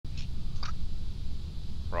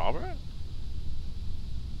Robert?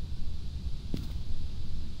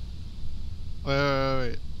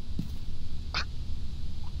 Wait.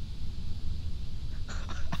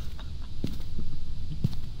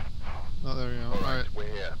 Oh, there we go. Alright.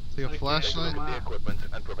 Take a flashlight.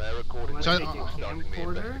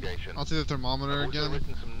 I'll take the thermometer again.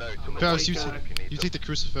 Travis, you take the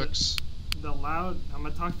crucifix. The loud. I'm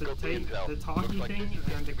gonna talk the talkie thing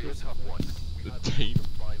and the crucifix. The tape.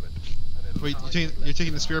 Wait, you're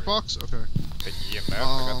taking the spirit box? Okay. The EMF. I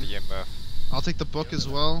got the EMF. I'll take the book as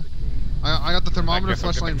well. I got the thermometer,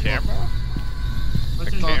 flashlight, and camera.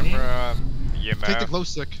 What's The his name? camera. EMF. Take the glow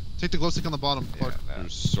stick. Take the glow stick on the bottom. Yeah,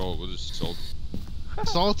 There's salt. What is salt?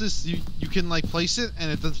 Salt is you can like place it,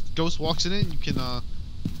 and if the ghost walks in it, you can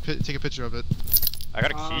take a picture of it. I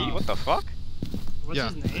got a key. What the fuck? What's Yeah.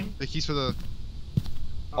 his name? The keys for the.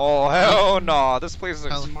 Oh hell no! This place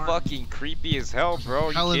looks Helen Martin. fucking creepy as hell,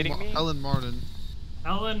 bro. Are you kidding me? Helen Martin.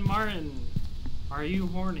 Helen Martin. Are you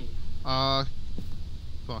horny? Fuck.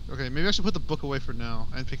 Okay, maybe I should put the book away for now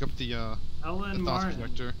and pick up the Helen thoughts Martin.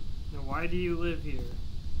 projector. Now, why do you live here?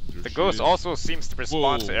 The ghost also seems to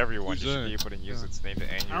respond to Whoa, everyone. who's You should that? be able to use Yeah. its name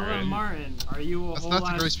to anger Helen it. Martin. Are you a That's whole not the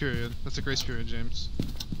ass- grace period. That's a grace period, James.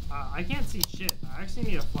 I can't see shit. I actually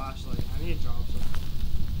need a flashlight. I need to drop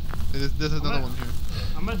something. There's another one here.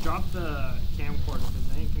 I'm gonna drop the camcorder.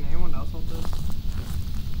 Can anyone else hold this?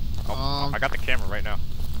 Oh, I got the camera right now.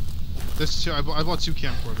 There's two. I bought two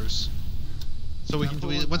camcorders. So we can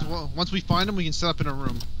Careful with once we find them, we can set up in a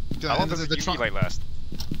room. How long does the UV light last?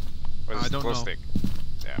 Or I don't glow know. stick?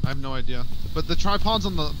 Yeah. I have no idea. But the tripod's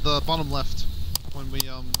on the bottom left when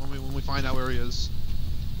we find out where he is.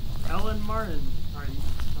 Helen Martin. Are you?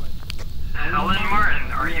 Oh, wait. Helen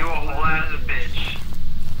Martin, are you a whole ass bitch?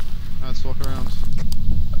 Let's walk around.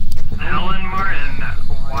 Helen Martin,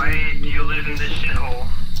 why do you live in this shithole?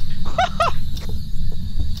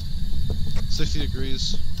 60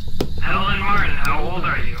 degrees. Helen Martin, how old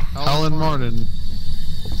are you? Helen Martin.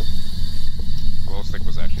 Glow stick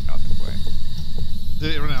was actually not the play.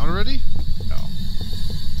 Did it run out already? No.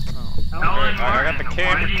 Oh. Helen I got the Martin,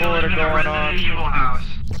 why do you live camcorder in a going Resident on. Evil house?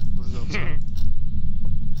 What is outside?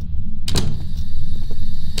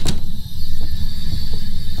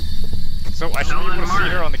 So I should be able to see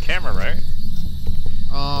her on the camera, right?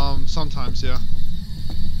 Sometimes, yeah.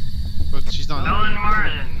 But she's not. Helen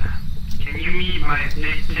Martin, can you meet my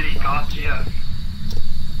big titty goth GF?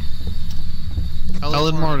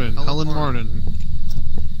 Helen Martin. Helen Martin.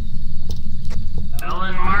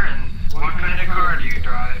 Helen Martin, what kind of car do you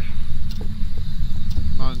drive?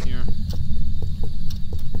 Not in here.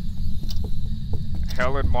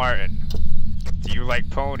 Helen Martin, do you like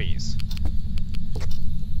ponies?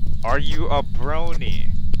 Are you a brony?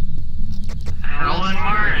 Helen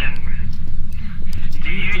Martin, do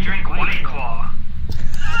you drink White Claw?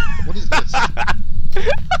 What is this?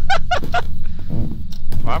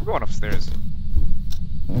 Well, I'm going upstairs.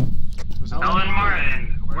 Helen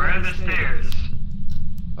Martin, where are the stairs?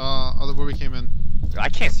 Where we came in. I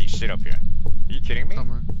can't see shit up here. Are you kidding me?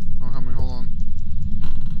 Coming. Oh, coming. Hold on.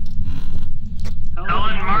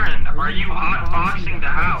 Helen Martin, are you hotboxing the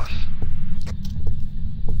house?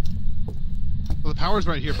 Well, the power's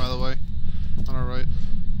right here, by the way. On our right.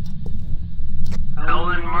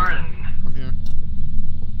 Helen Martin, I'm here.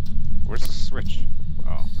 Where's the switch?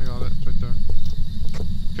 Oh. I got it. It's right there.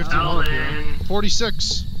 51 up here. Helen,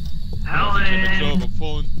 46. What's Helen, up? A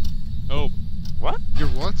phone. Help. What? You're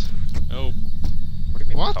what? Help. What do you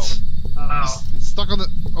mean? What? oh, It's stuck on the.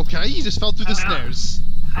 Okay, you just fell through the stairs.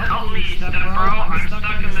 help me, step bro, I'm stuck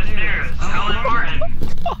in the stairs. Helen Martin,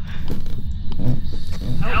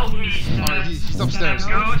 help me, Alright, he's upstairs.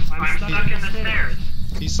 ghost, I'm stuck in the stairs.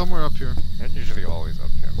 He's somewhere up here. They're usually always up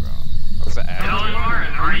here, bro. What's the Helen attitude?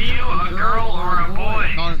 Martin, are you a girl or a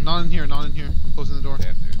boy? Not in here. Not in here. I'm closing the door.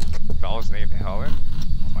 Damn, dude. Fella's named Helen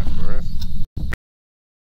on my birth.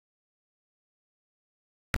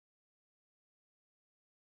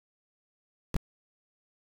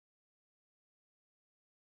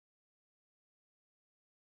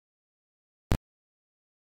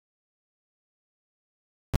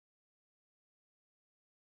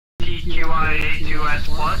 TQIA2S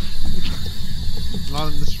plus? Not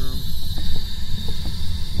in this room.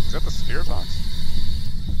 Is that the spirit box?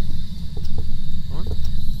 What?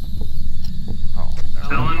 Oh, no.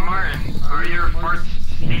 Helen Martin, are your farts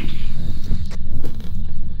stinky?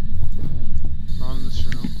 Not in this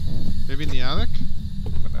room. Maybe in the attic?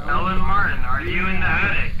 Helen Martin, are you in the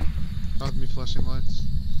attic? Not me flashing lights.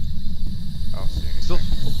 I don't see anything. Still.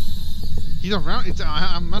 He's around.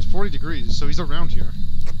 I'm at 40 degrees, so he's around here.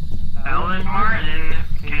 Helen Martin,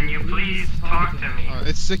 can you please talk to me?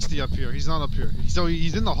 It's 60 up here. He's not up here. So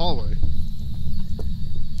he's in the hallway.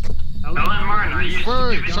 Helen Martin, are you Wait,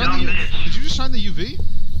 stupid shine dumb the, bitch? did you just shine the UV?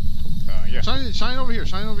 Yeah. Shine it over here.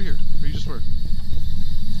 Shine it over here. Where you just were.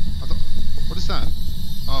 What is that?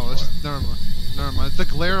 Oh, that's just, never mind. Never mind. It's the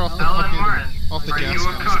glare off the Helen fucking Martin, off the are gas you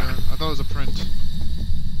a canister. cook? I thought it was a print.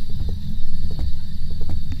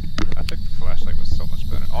 I think the flashlight was so much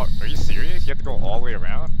better. Oh, are you serious? You have to go all the way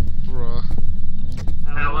around? Bruh.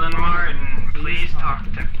 Helen Martin, please talk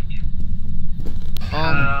to me.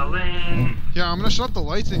 Helen. Yeah, I'm gonna shut off the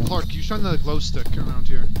lights and Clark, you shine the glow stick around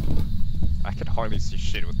here. I can hardly see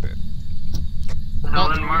shit with it.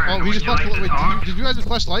 Helen Martin, Oh, he would just you like flashed. to Wait, talk? did you guys just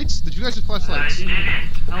flash lights? Did you guys just flash I lights? didn't.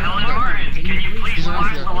 Helen Martin, can you please He's around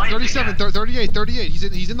flash here. the lights 37, again? 38.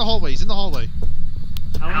 He's in the hallway. He's in the hallway.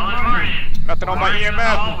 Helen Martin, Nothing on my why are you in the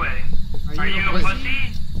EMF. hallway? Are you a Wait. pussy?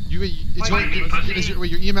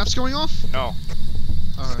 Wait, your EMF's going off? No.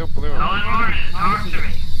 Alright. Still blue. Helen Martin, talk to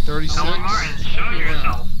me. 36. Helen Martin, show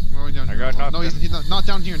yourself. Where are we down I here? got Hold on. No, he's not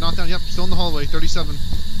down here. Not down. Yep, still in the hallway. 37.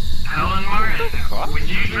 Helen Martin, What? would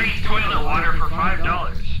you drink toilet water for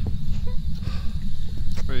 $5?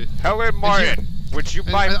 Wait. Helen Martin, would you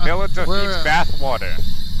buy Bella where- Delphine's bath water?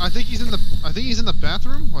 I think he's in the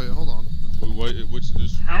bathroom. Wait, hold on. Wait, what's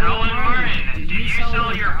this? Helen Martin, do you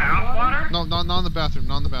sell your bath water? No, not in the bathroom.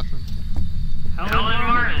 Not in the bathroom. Helen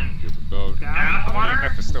Martin, About bath water?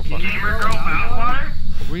 EMF is still fucking Gamer girl bath water?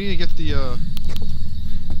 We need to get the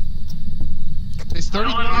It's 30.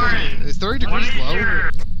 Helen Martin, It's 30 what degrees is low.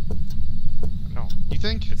 your... No, You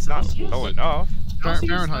think? it's not low enough.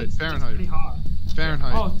 Fahrenheit. Pretty hot.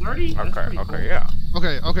 Fahrenheit. Oh, 30? That's Okay, pretty okay, cool.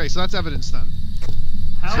 yeah. Okay, so that's evidence then.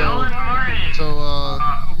 Helen Martin, So,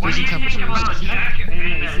 what do freezing you think temperatures. about Jack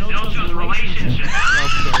and Zilch's relationship?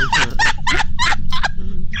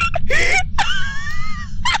 Okay.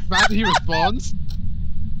 Imagine he responds.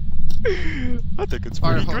 I think it's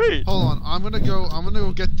Alright, pretty great. hold on. I'm gonna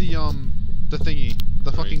go get the thingy.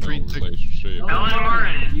 The fucking green thing. relationship. Helen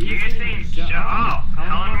Martin, do you think... Oh,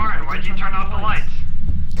 Helen Martin, why'd you turn off the lights?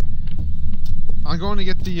 I'm going to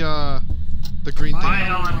get the green Bye, thing.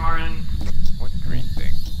 Helen Martin. What green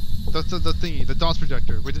thing? The thingy, the DOS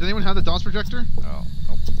projector. Wait, did anyone have the DOS projector? Oh,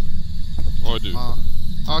 nope. Oh, I do.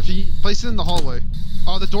 Can you place it in the hallway?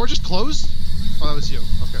 Oh, the door just closed? Oh, that was you.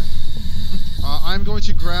 Okay. I'm going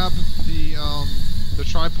to grab the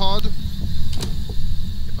tripod.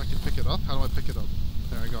 If I can pick it up. How do I pick it up?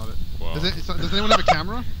 There, I got it. Wow. Does anyone have a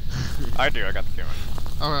camera? I do, I got the camera.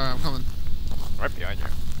 Alright, I'm coming. Right behind you.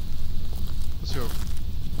 Let's go.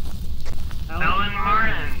 Helen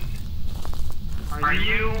Martin, are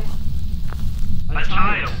you a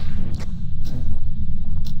child?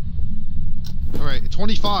 Alright,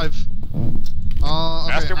 25. Okay.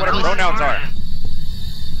 Ask her what her pronouns are.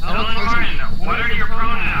 Helen Martin, what are your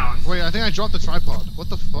pronouns? Wait, I think I dropped the tripod. What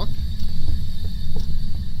the fuck?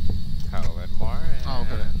 Helen Martin. Oh,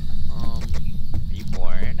 okay. Are you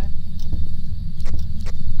born?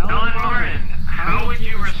 Helen Martin, how would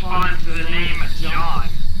you respond to the name John?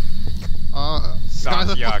 Guys, I fucked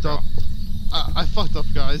Santiago. up. I fucked up,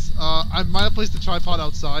 guys. I might have placed the tripod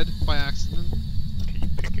outside by accident. Can you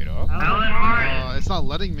pick it up? Helen Martin, It's not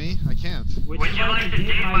letting me. I can't. would you like to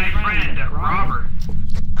date my friend, Robert?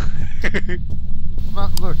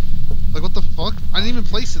 Look. Like, what the fuck? I didn't even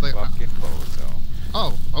place it. Like, Fucking bozo.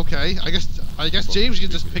 oh, okay. I guess James can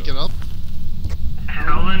just pick it up.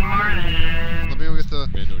 Helen Martin. Let me go get the.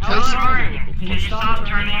 Man, no Helen chance. Martin, can you stop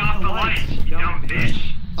turning off the lights, you dumb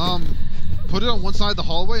bitch? Put it on one side of the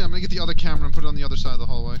hallway. I'm gonna get the other camera and put it on the other side of the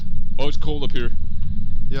hallway. Oh, it's cold up here.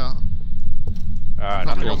 Yeah.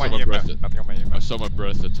 Nothing I on my saw my breath. EMF. Nothing on my I EMF. saw my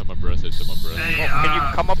breath. I saw my breath. I saw my breath. Hey, Can you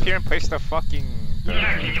come up here and place the fucking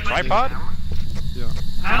yeah, can you place the tripod? camera? Yeah.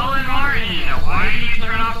 Helen Martin, why did you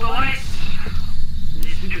turn off the lights? You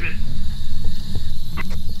stupid.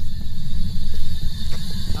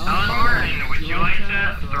 Helen Martin, would you like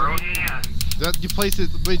to throw hands? That you place it.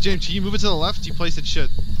 Wait, James, can you move it to the left? You place it shit.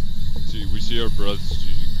 See, we see our breaths.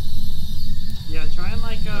 Yeah, try and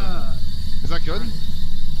like, Is that good?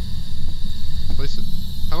 Place it.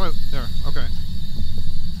 How do I? There. Okay.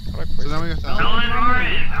 How do I So place now it? we have to. Helen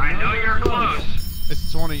Martin, I know you're close.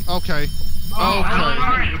 It's 20. Okay. Oh, Helen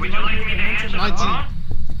Martin, would you like me to answer the 19. phone?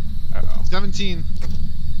 Uh-oh. 17.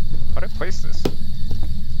 How do I place this?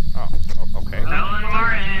 Oh, okay. Helen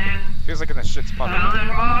Martin. Feels like in the shit spot. Helen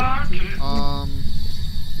Martin.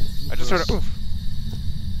 I just heard a oof.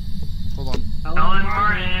 Hold on. Helen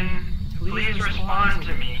Martin, please respond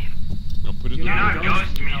to me. I'm putting Do the not room.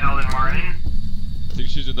 ghost me, Helen Martin. I think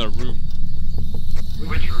she's in that room.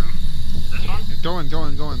 Which room? This one? Going.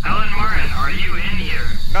 Helen Martin, are you in here?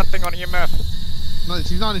 Nothing on EMF. No,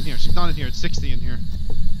 she's not in here. She's not in here. It's 60 in here.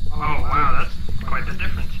 Oh wow, that's quite the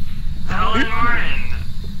difference. Helen Martin.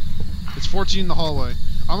 It's 14 in the hallway.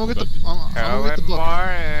 I'm gonna get the. I'm gonna get the Helen book.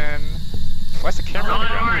 Martin. Why's the camera on the Helen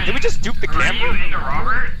ground? Martin. Did we just dupe the Are you camera? into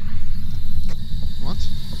Robert? What?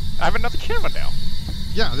 I have another camera now.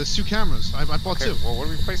 Yeah, there's 2 cameras. I bought Okay, 2. well, where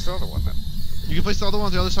do we place the other one then? You can place the other one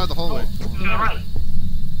on the other side of the hallway. To the right.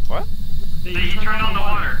 What? That you turned on the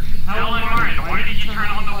water. Helen Martin, why did you turn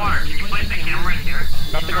on the water? Can you place the camera in here?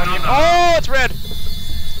 Nothing Turn on the. the- Oh, it's red.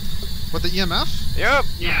 What, the EMF? Yep.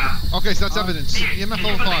 Yeah. Okay, so that's evidence. Here, EMF can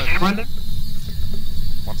you level put the 5. camera- Run there.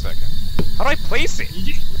 1 second. How do I place it?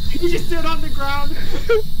 You just stood on the ground. How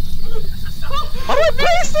do I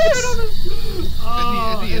place this?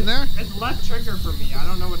 Oh, Is he in there? It's left trigger for me. I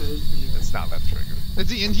don't know what it is for you. It's not left trigger. Is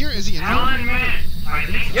he in here? Is he in here? Helen Martin, I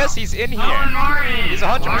think so. Yes, he's in here. Helen Martin. He's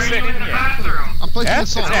 100% Are you in in the here. bathroom? I'm placing F? the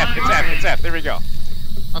It's salt. F. It's F. It's F. There we go.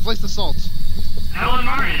 I placed the salt. Helen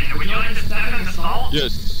Martin, would you like to step in the salt?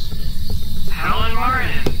 Yes. Helen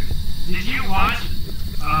Martin, did you watch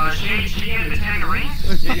Shang-Chi and the Ten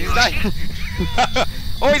Rings? He's not.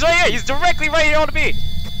 Oh, he's right here. He's directly right here on me.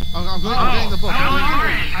 I'm getting the book. Helen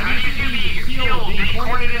Martin, how do you feel being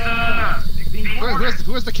cornered in the...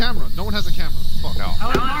 Who has the camera? No one has a camera. Fuck. No.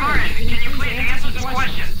 Helen Martin, can you please answer the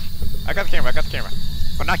questions? I got the camera. I got the camera.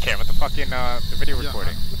 Well, not camera. The fucking the video Yeah.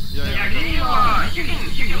 recording. Yeah, Yeah, yeah. you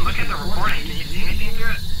can look at the recording. Can you see anything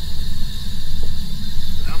through it?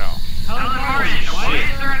 No. Helen Martin, why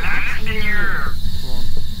is there an axe in your... Hold on.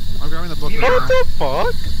 I'm grabbing the book. What right now. the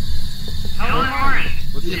fuck? Helen Martin,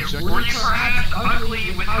 What's the objective? were you perhaps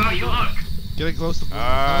ugly with how you look? Getting close to.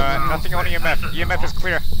 Nothing on EMF. EMF is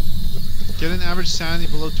clear. Get an average sanity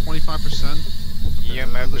below 25%.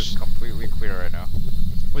 EMF is completely clear right now.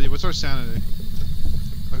 Wait, what's our sanity?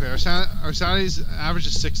 Okay, our sanity's average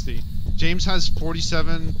is 60. James has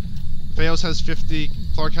 47. Fails has 50.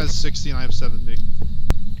 Clark has 60, and I have 70.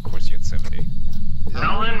 Of course, you had 70.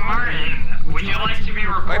 Helen Martin, would you like to be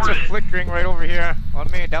Lights are recorded? flickering right over here on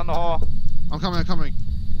me down the hall. I'm coming.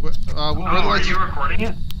 Where are the Oh, are lights? you recording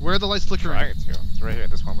it? Where are the lights flickering? Trying to. It's right here.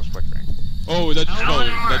 This one was flickering. Oh, that just fell. Helen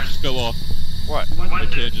That Martin. just fell off. What? The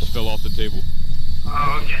What can just fell off the table.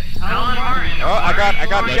 Oh, okay. Helen Martin. Oh, I got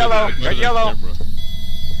what are you yellow. going to Got do? yellow. Camera.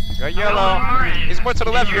 Got Helen yellow. Martin, He's more to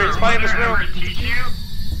the left did here. your He's probably in this mother room. ever teach you?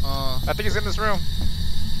 I think he's in this room.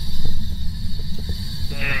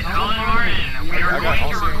 Okay, Helen Martin, we are I got going to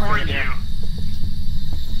also record in you. here.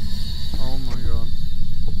 Oh my god.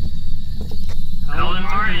 Helen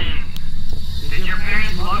Martin, did your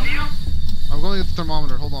parents love you? I'm going to get the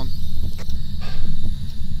thermometer. Hold on.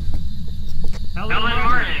 Helen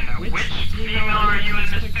Martin, which female are you in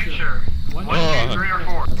this picture? 1, 2, 3, or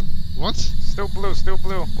 4? What? Still blue. Still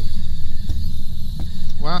blue.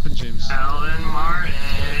 What happened, James? Helen Martin.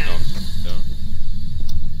 No.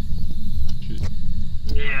 Shit.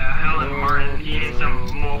 Yeah, Helen Martin eating some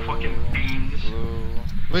motherfucking beans. Blue.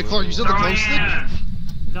 Wait, Clark, you still the Throw glow your stick? hands.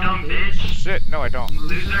 Dumb bitch. Shit. No, I don't.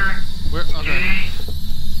 Loser. Where? Okay. Gay.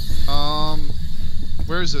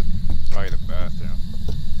 Where is it? Probably the bathroom.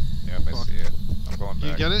 Yep, I Fuck. see it. I'm going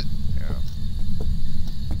back. You get it? Yeah.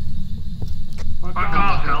 Fuck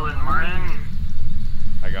off, Helen Martin.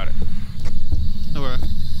 I got it. Okay.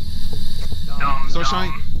 Dumb, So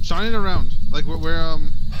dumb. shine it around, like where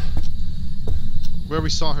we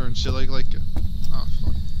saw her and shit, like oh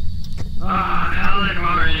fuck. Helen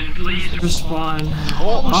Martin, please Respond.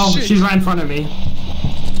 Oh, shit. She's right in front of me.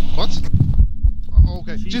 What? Oh,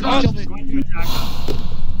 okay. She's gonna kill me. going to attack us.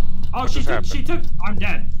 Oh, she took. I'm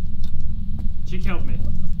dead. She killed me.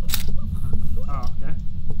 Oh, okay.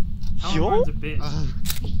 Helen Martin's a bitch.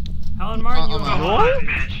 Helen Martin, you I'm a out. hoe.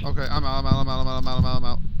 bitch. Okay, I'm out.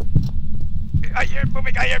 I hear it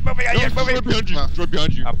moving. I hear it moving. I hear it Right moving. behind you. Right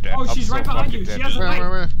behind you. I'm dead. Oh, I'm she's so right behind fucking you. dead. She has a knife.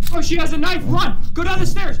 Where? Oh, she has a knife. Run! Go down the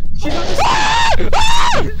stairs. She's on the stairs.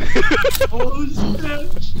 Oh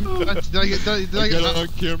shit. Did I get? I got it on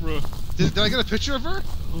camera. Did I get a picture of her?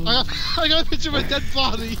 I got a picture of a dead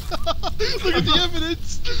body. Look at the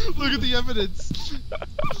evidence. Look at the evidence.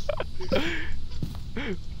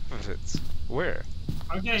 Where?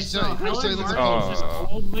 Okay, so Say, Helen let's Martin go. is this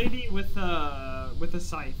old lady with a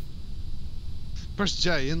scythe. Press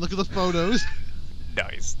J and look at the photos.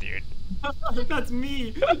 Nice, dude. That's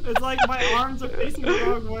me. It's like my arms are facing the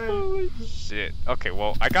wrong way. Holy shit. Okay,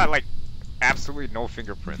 well, I got like absolutely no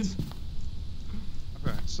fingerprints.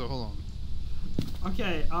 Okay, so hold on.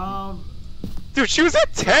 Okay, Dude, she was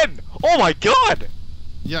at 10! Oh my god!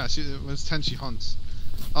 Yeah, it was 10. She hunts.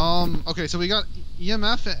 Okay, so we got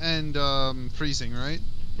EMF and freezing, right?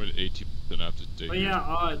 With 18 after day. but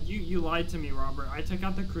yeah, you lied to me, Robert. I took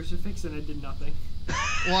out the crucifix and it did nothing.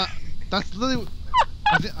 Well, That's literally.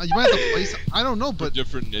 You might have to place. I don't know, but It's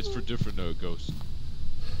for different ghosts.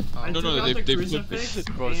 I No, took out they the flipped crucifix it.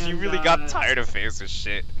 Bro, she and, really got tired of facing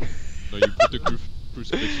shit. No, you put the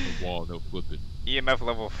crucifix in the wall and they'll flip it. EMF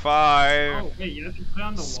level 5. Oh wait, you have to put it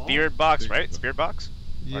on the wall. Spirit box, Think right? so. Spirit box?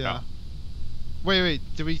 Or yeah. no? Wait.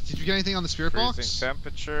 Did you get anything on the spirit Freezing box?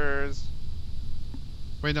 temperatures.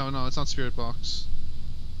 Wait, no, it's not spirit box.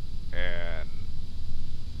 And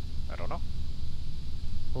I don't know.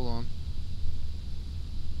 Hold on.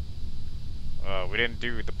 We didn't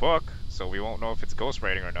do the book, so we won't know if it's ghost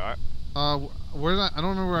writing or not. Where did I don't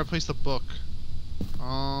remember where I placed the book.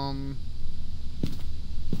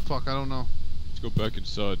 Fuck, I don't know. Let's go back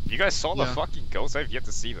inside. You guys saw the Yeah. fucking ghosts? I've yet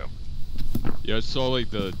to see them. Yeah, I saw like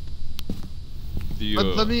the.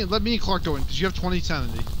 Let me and Clark go in, because you have 20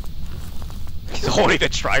 sanity. He's holding the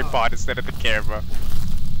tripod instead of the camera.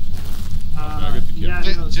 I got the Yeah,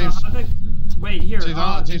 camera. no, James- so wait, here. James,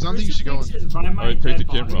 I don't think you should go in. the crucifix is by my Alright, take the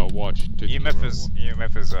dead camera. I'll body. watch. Take the EMF camera, is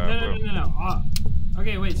I'll watch. blue. No.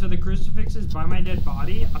 Okay, wait. So the crucifix is by my dead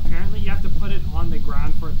body. Apparently, you have to put it on the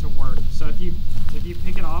ground for it to work. So if you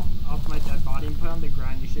pick it off my dead body and put it on the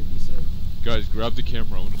ground, you should be safe. Guys, grab the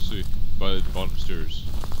camera. I want to see. By the bottom stairs.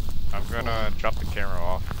 I'm gonna drop the camera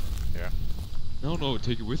off. Yeah. No,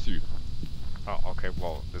 take it with you. Oh, okay.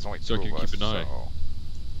 Well, there's only So I two can of us, keep an eye. so...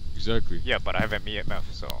 Exactly. Yeah, but I have an EMF,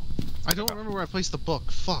 so... I don't remember where I placed the book.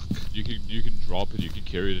 Fuck. You can drop it. You can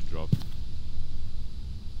carry it and drop it.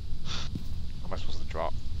 How am I supposed to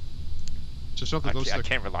drop? Just drop the I ghost stick.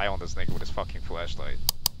 can't rely on this nigga with his fucking flashlight.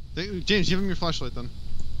 James, give him your flashlight then.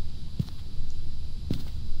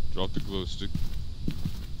 Drop the glow stick.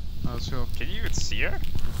 Let's go. Can you even see her?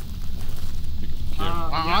 Pick up the camera.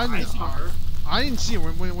 Yeah, I saw her. I didn't see it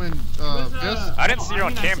when It was, Biff- I didn't see her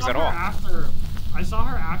on I cams saw at her all. I saw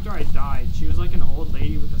her after I died. She was like an old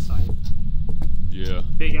lady with a scythe. Yeah.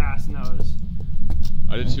 Big ass nose.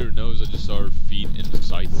 I didn't see her nose. I just saw her feet and the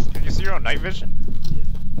scythe. Can you see her on night vision?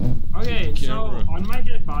 Okay, Take the so camera. on my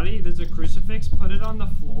dead body, there's a crucifix. Put it on the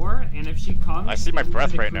floor, and if she comes, I see my then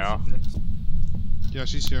breath the right now. crucifix. Yeah,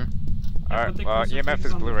 she's here. Yeah, Alright, put the EMF crucifix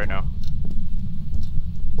is on the blue right floor.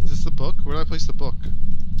 now. Is this the book? Where did I place the book?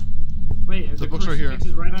 Wait, the book's right here. crucifix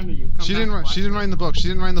is right under you. Come She back, didn't write. black She didn't man. write in the book. She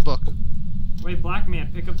didn't write in the book. Wait, black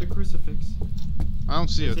man, pick up the crucifix. I don't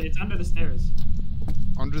see it. It's under the stairs.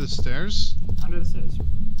 Under the stairs? Under the stairs.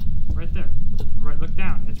 Right there. Right, look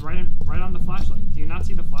down. It's right on the flashlight. Do you not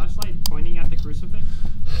see the flashlight pointing at the crucifix?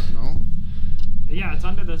 No. Yeah, it's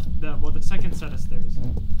under the second set of stairs.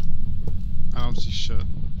 I don't see shit.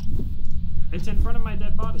 It's in front of my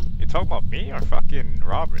dead body. You talking about me or fucking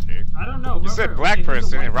Robert, dude? I don't know. You said black okay, who's the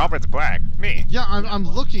person white and guy? Robert's black. Me. Yeah, I'm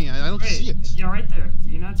looking at it. I don't see Wait, it. yeah, right there. Do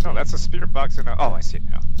you not see No, it? that's a spirit box in a... Oh, I see it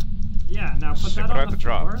now. Yeah, now put Shit, that but I on have the to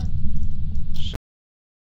drop. floor.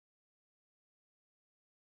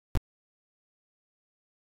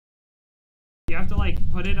 You have to like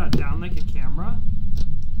put it down like a camera.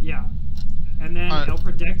 Yeah. And then Alright. it'll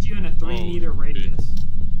protect you in a 3-meter radius.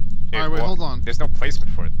 Alright, wait, hold on. There's no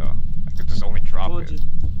placement for it, though. I could just only drop Well, it. just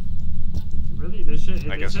really, this shit. I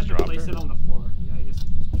They guess said just to drop place it. it on the floor. Yeah, I guess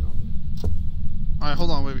you just drop it. Alright,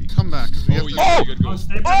 hold on. Wait. Come back. 'Cause we have to... You gotta go. Oh,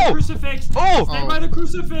 stay by the crucifix. Oh! Stay Oh. by the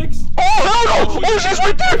crucifix. Oh, hell no! Oh, she's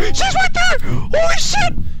right there! She's right there! Holy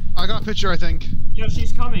shit! I got a picture, I think. Yo,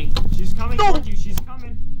 she's coming. She's coming No. towards you. She's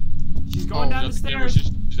coming. She's going Oh, down the She's at the camera.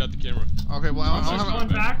 stairs. She's at the camera. Okay, well, I She's don't have... going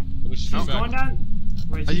back. She's She's back. going down.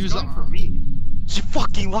 Wait, I she's use going the- for me. She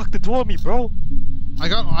fucking locked the door on me, bro. I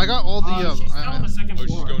got all the... She's still on the second Oh,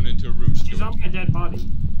 floor. she's going into a room. She's on my dead body.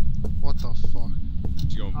 What the fuck?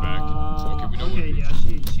 She's going back. Okay, we know what room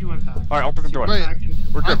yeah, she went back. Alright, open the door. Wait.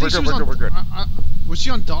 We're I good, think we're she good, was we're on- good, we're good. Was she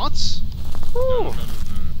on dots? Ooh,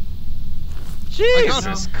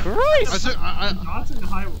 Jesus I Christ! took... Dots in the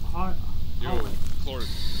hallway. Yo, Clark,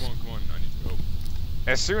 come on, I need your help.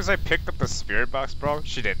 As soon as I picked up the spirit box, bro,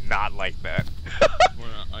 she did not like that. Come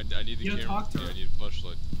on, I need the You camera. talk to her. Yeah, I need a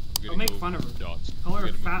flashlight. I'm Don't make go fun of move her. Dots. Call her a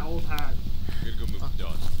I'm gonna fat old hag. I'm gonna go move the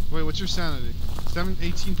dots. Wait, what's your sanity?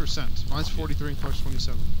 18%. Mine's 43 and Clark's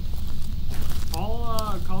 27.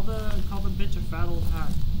 Call the bitch a fat old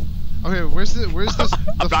hag. Okay, where's this?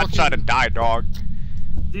 I'm not trying to die, dog.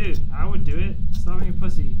 Dude, I would do it. Stop being a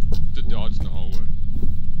pussy. The dots in the hallway.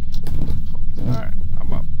 Alright,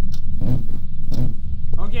 I'm up.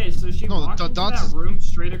 Okay, so she No, walked the into dots- that room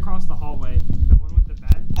straight across the hallway. The one with the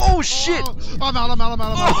bed. Oh shit! Oh, I'm out.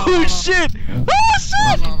 Oh shit! Oh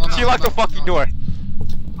shit! I'm She locked the fucking door.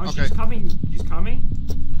 Oh, Okay. she's coming. She's coming.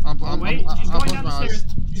 I'm Oh, wait, she's I'm going closing down my the eyes.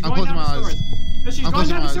 stairs. She's I'm going closing down my the eyes. stairs. No, she's I'm going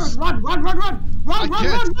closing down the my stairs. eyes. Run! I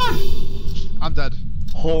can't. I'm dead.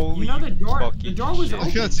 Holy You know the door fucking was shit. open.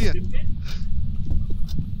 I can't see it. stupid.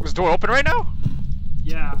 Was the door open right now?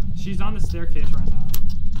 Yeah, she's on the staircase right now.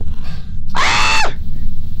 Ah! Am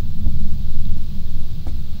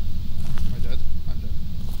I dead? I'm dead.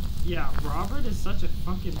 Yeah, Robert is such a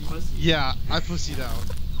fucking pussy. Yeah, I pussied out.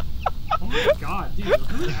 Oh my god, dude,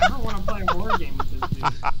 who would ever want to play a horror game with this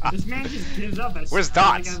dude? This man just gives up as Where's soon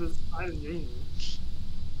Dots? as the side of Jamie.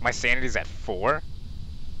 My sanity's at 4.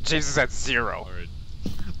 James is at 0. Alright.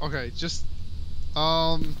 Okay, just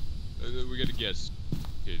We gotta guess.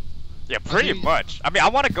 Okay. Yeah, pretty Okay. much. I mean, I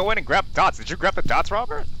want to go in and grab Dots. Did you grab the Dots,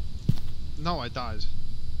 Robert? no, I died.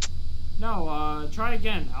 No, try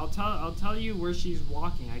again. I'll tell you where she's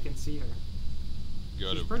walking. I can see her.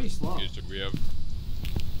 Got She's it. pretty slow. Okay, so we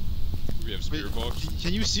have spirit Wait, box.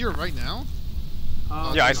 can you see her right now?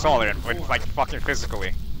 Yeah, I no, saw her, before. like fucking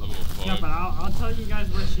physically. Level 5. No, but I'll tell you guys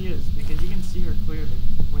where she is because you can see her clearly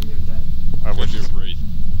when you're dead. Alright, It's gotta be a wraith.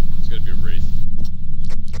 It's gotta be a wraith.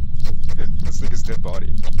 This nigga's dead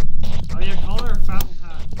body. Oh yeah, call her a foul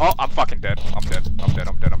pad. Oh, I'm fucking dead. I'm dead. I'm dead.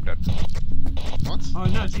 I'm dead. I'm dead. What? Oh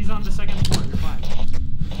no, she's on the second floor. You're fine.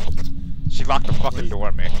 She locked the fucking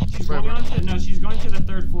door, man. She's Wait, going where? on to no. She's going to the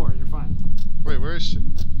third floor. You're fine. Wait, where is she?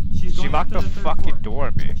 She's She going up locked to the third fucking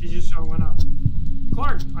floor. door, man. She just went up.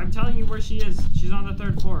 Clark, I'm telling you where she is. She's on the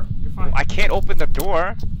third floor. You're fine. I can't open the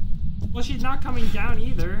door. Well, she's not coming down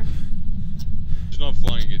either. She's not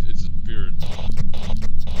flying, it's a spirit.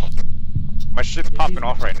 My shit's Yeah, popping she's-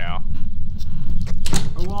 off right now.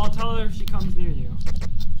 Oh, well, I'll tell her if she comes near you.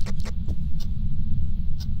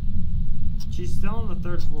 She's still on the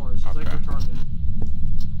third floor. She's like Okay. retarded.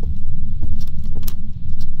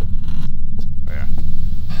 Yeah.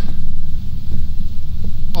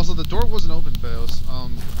 Also, the door wasn't open, Fails.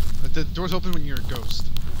 The door's open when you're a ghost.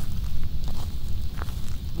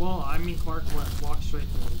 Well, I mean, Clark walked straight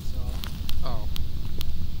through it, so. Oh.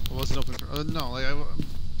 It wasn't open for. No, like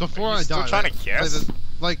before Are you I still died. trying to guess?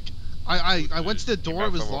 I went to the door,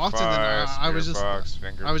 it was Level locked, and then 5, I was just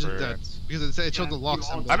spirit box, I was just dead fingerprints. because it showed Yeah, the lock you all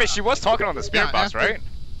symbol. I mean, she was talking on the spirit Yeah, box, after- right?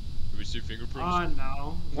 Do we see fingerprints?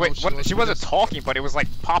 No. Wait, she what, wasn't she wasn't because- talking, but it was like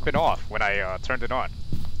popping off when I turned it on.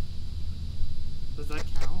 Does that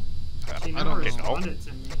count? She I never don't know. responded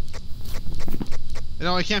to me.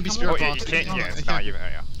 No, it can't be Come spirit on, Oh, yeah, box. you can't. Yeah, It it's can't not be- even.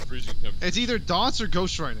 Yeah. Freezing temperature. It's either dots or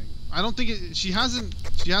ghostwriting. I don't think it. She hasn't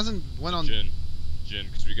went on. Jin,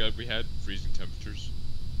 because we had freezing temperatures.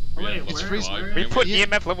 Oh, wait, had It's where, freezing. where, We put Yeah.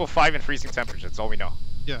 EMF level 5 in freezing temperature. That's all we know.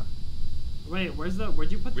 wait, where'd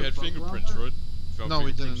you put We the had book, fingerprints, Robert? right? Found No,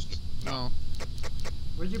 we fingerprints. didn't. No.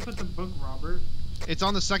 Where'd you put the book, Robert? It's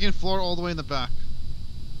on the second floor, all the way in the back.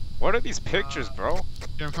 What are these pictures, bro?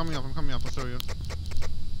 Here, I'm coming up. I'll show you.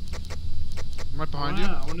 I'm right behind you.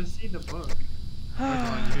 I wanna see the book. Right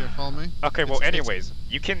behind you. Here, follow me. Okay, well, It's- anyways,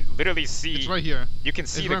 you can literally see. It's right here. You can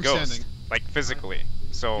see it's the where I'm ghost, standing. like physically.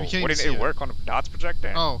 So You can't wouldn't see it it. work on a dots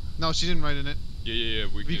projector? Oh, no, she didn't write in it. Yeah.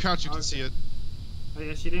 We If you can. crouch, you can Okay. see it. Oh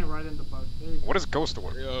yeah, she didn't write in the book. There you go. What does ghost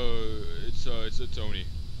work? It's Tony.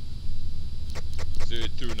 So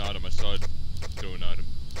it threw an item. I saw it throw an item.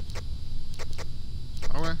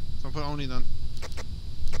 Okay, so I'll put Oni then.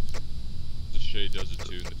 The shade does it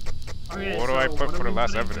too. Okay, What do I so put what for are the we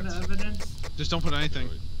last putting for evidence? the evidence? Just don't put anything.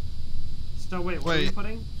 So wait, what are we Wait.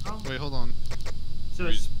 putting? Oh, Wait, hold on. so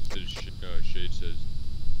The shade says.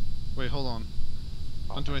 Wait, hold on.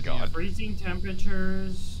 Oh Don't do my anything God. yet. freezing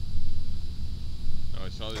temperatures. No,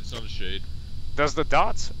 it's not a shade. Does the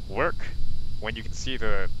dots work when you can see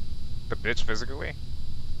the bitch physically?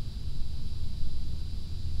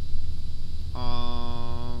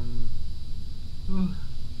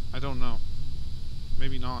 I don't know.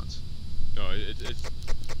 Maybe not. No, it's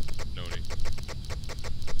Noni.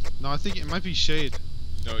 No, I think it might be shade.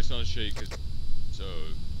 No, it's not a shade because so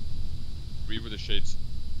read where the shades.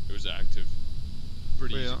 It was active.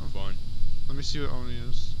 Pretty Wait, easy to find. Let me see what Oni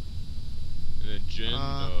is. And then Jin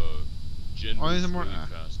Oni's moves more really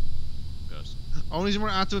ac- fast. Oni's more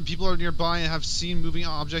active when people are nearby and have seen moving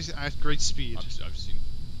objects at great speed. I've seen.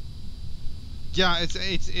 Yeah,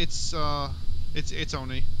 it's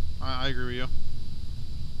Oni. I agree with you.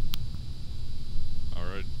 All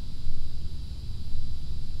right.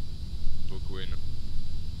 Book away now.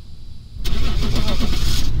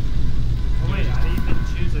 Oh wait, I didn't even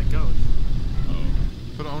choose a ghost. Oh.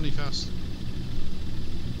 Put Oni fast.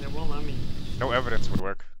 It won't let me. No evidence would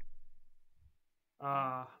work.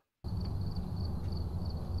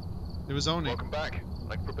 It was Oni. Welcome back.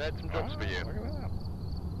 I've prepared some jobs for you. Look at that.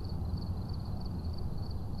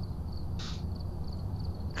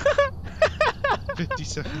 50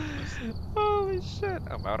 seconds. Holy shit!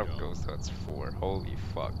 I'm out of Yo. ghost hunts 4. Holy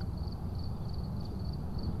fuck.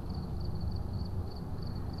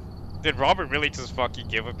 Did Robert really just fucking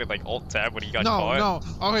give up and like alt tab when he got No, caught?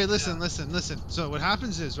 no. Okay, listen. So what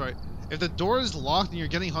happens is, right, if the door is locked and you're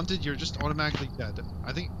getting hunted, you're just automatically dead.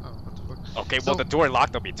 I think. Oh, what the fuck? Okay, So, well the door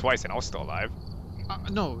locked on me twice and I was still alive.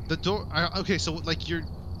 no, the door. Okay, so like your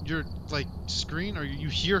like screen, or you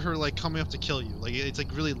hear her like coming up to kill you. Like it's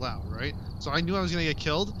like really loud, right? So I knew I was gonna get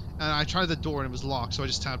killed, and I tried the door and it was locked, so I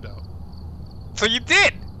just tabbed out. So you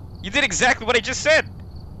did! You did exactly what I just said!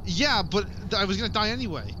 Yeah, but I was gonna die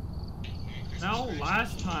anyway. No,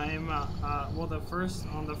 last time, well, on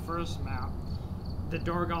the first map, the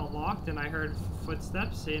door got locked and I heard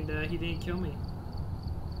footsteps and he didn't kill me.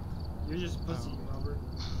 You're just pussy, Robert.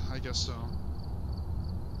 I guess so.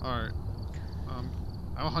 All right.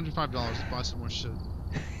 I have $105 to buy some more shit.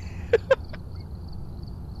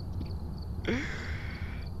 Okay,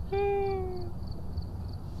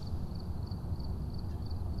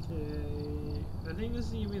 I think this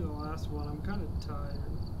is gonna be the last one. I'm kind of tired.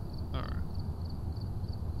 All right.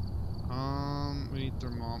 We need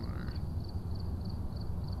thermometer.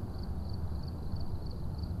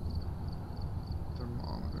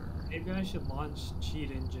 Thermometer. Maybe I should launch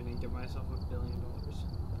Cheat Engine and get myself $1 billion.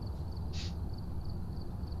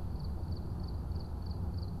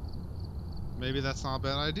 Maybe that's not a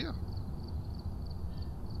bad idea.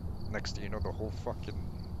 Next thing you know, the whole fucking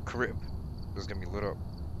crib is gonna be lit up.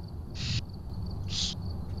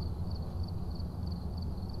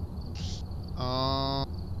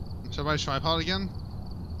 Should I buy a tripod again?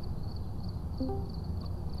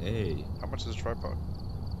 Hey. How much is a tripod?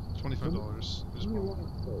 $25. There's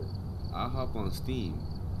one. I hop on Steam.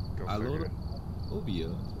 Go I load figure. up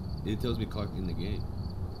Obia. It tells me clock in the game.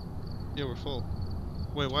 Yeah, we're full.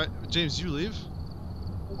 Wait, what? James, you leave?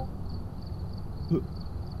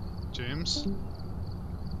 James?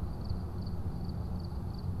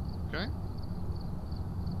 Okay.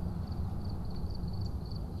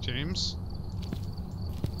 James?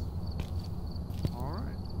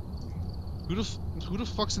 Alright. Who the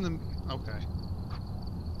fuck's in the... Okay.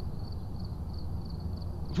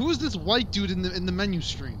 Who is this white dude in the menu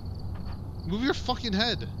screen? Move your fucking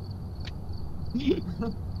head.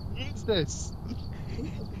 What's this?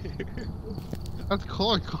 That's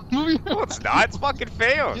Clark. Move your No, it's not. It's fucking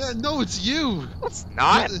Fails. Yeah, no, it's you. No, it's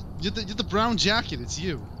not. You're the brown jacket. It's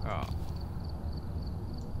you. Oh.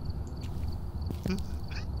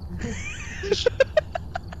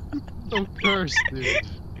 So cursed, dude.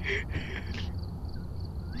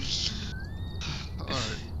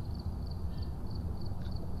 Alright.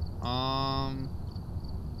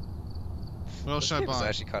 What else should I It's buy?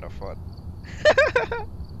 actually kind of fun.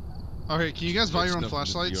 Okay, can you guys buy your own That's enough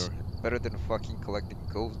of the flashlights? VR. Better than fucking collecting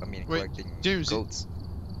ghosts. I mean, Wait, collecting James, goats.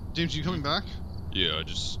 James, you coming back? Yeah, I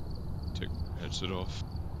just take my headset off.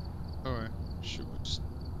 Alright. Shit would just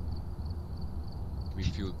make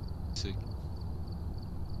me feel sick.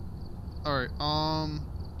 Alright, can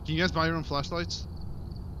you guys buy your own flashlights?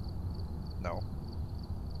 No.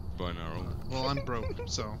 Buying our own. Well, I'm broke,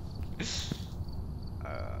 so.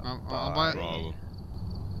 I'll buy it. Bravo.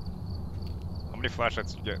 How many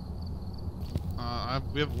flashlights do you get?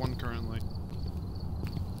 We have one currently.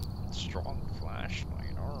 Strong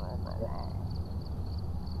flashlight. Oh, wow.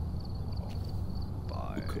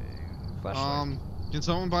 Buy flashlight. Can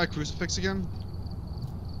someone buy a crucifix again?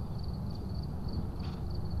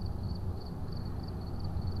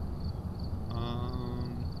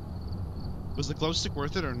 Was the glow stick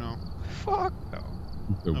worth it or no? Fuck no.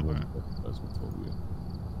 The Okay. one Phasmophobia.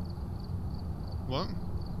 What?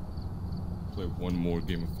 Play one more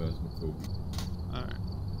game of Phasmophobia. Alright.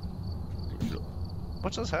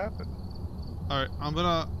 What just happened? Alright, I'm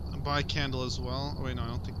gonna buy a candle as well. Oh wait, no, I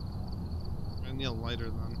don't think... I need a lighter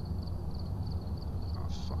then. Oh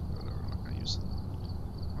fuck, whatever, I'm not gonna use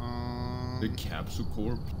it. The Capsule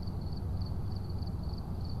Corp.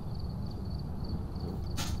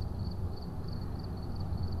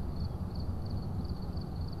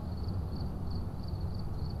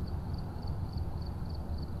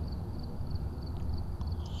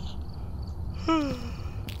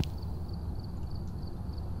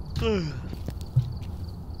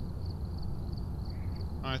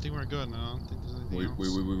 I think we're good now. I don't think there's anything else.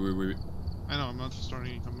 Wait. I know, I'm not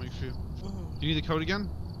starting. I'm waiting for you. Do you need the code again?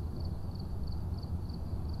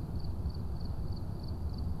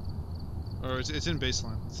 Or it's in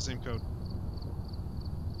baseline. It's the same code.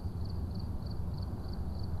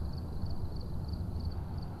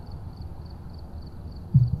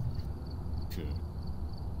 Okay.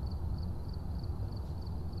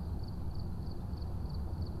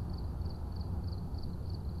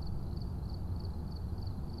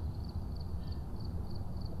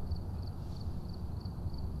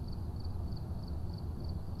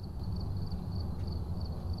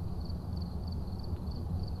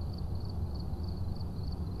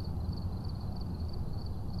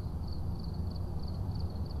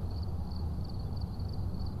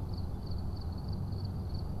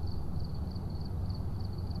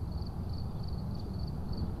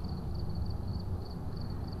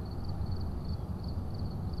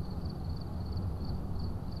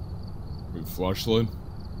 Wait, flashlight?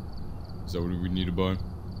 Is that what we need to buy?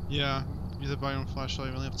 Yeah, you have to buy your own flashlight.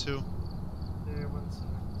 You only have 2. Yeah, 1 sec.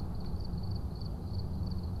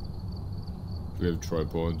 We have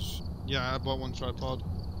tripods. Yeah, I bought 1 tripod.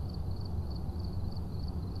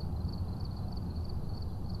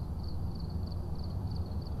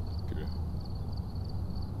 Okay.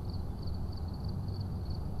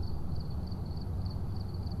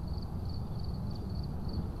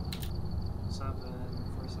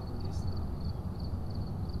 For some of these stuff.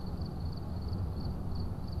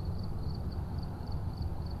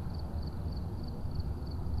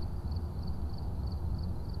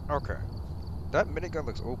 Okay. That minigun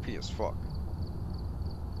looks OP as fuck.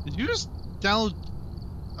 Did you just download?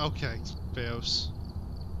 Okay, Theos.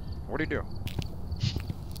 What do you do?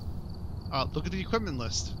 Look at the equipment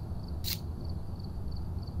list.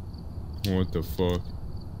 What the fuck?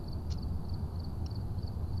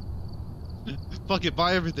 Fuck it,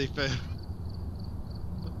 buy everything, Theo.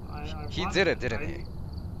 He bought did it, didn't he?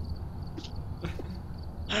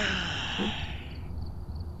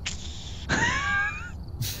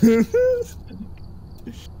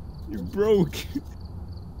 You broke.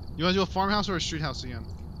 You want to do a farmhouse or a street house again?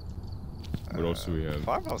 What else do we have?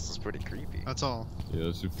 Farmhouse is pretty creepy. That's all. Yeah,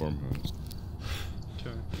 let's do farmhouse.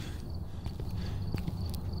 Okay.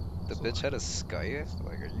 The bitch had a Sky?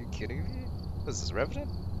 Like, are you kidding me? What is this, Revenant?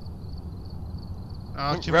 Can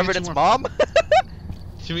we get 2 Revenant's more- mom?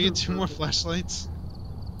 Can we get 2 more flashlights?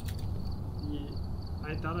 Yeah,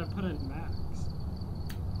 I thought I put in max.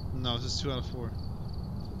 No, this is 2 out of 4.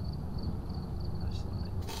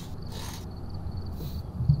 Flashlight.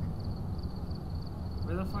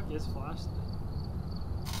 Where the fuck is flashlight?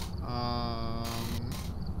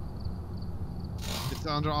 It's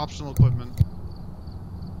under optional equipment.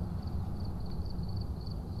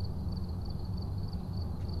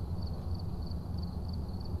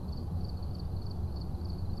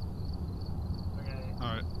 Okay.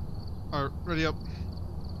 Alright. Alright, ready up.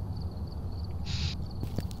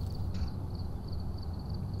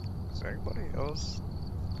 Is there anybody else?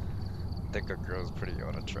 I think a girl's pretty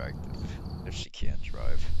unattractive if she can't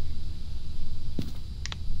drive.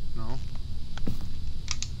 No.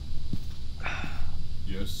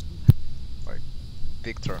 Yes.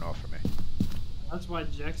 Big turn off for me. That's why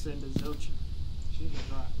Jack's into Zilch. She can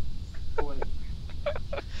drive. Oh, wait.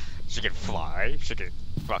 She can fly. She can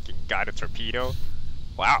fucking guide a torpedo.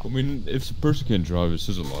 Wow. I mean, if the person can't drive, it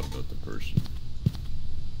says a lot about the person.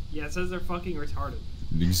 Yeah, it says they're fucking retarded.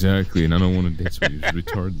 Exactly, and I don't want to date somebody who's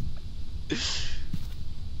retarded.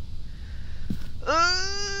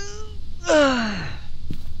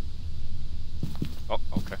 Oh,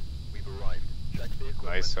 okay. We've arrived. Check the equipment.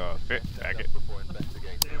 Nice fit. Bag it. Before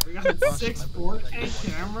investigating. Yeah, we got 6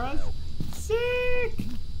 4K cameras. Sick!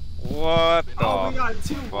 What the Oh, we got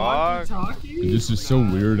 2 fuck? walkie-talkies. This is so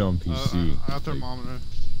Nice. weird on PC. I got thermometer.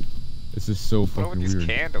 This is so What are fucking with these weird.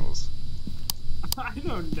 candles? I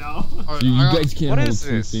don't know. Alright, You I got- guys can't What hold is 2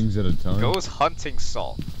 this? things at a time. Goes hunting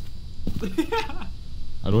salt.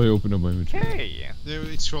 How do I open up my inventory? Okay. There,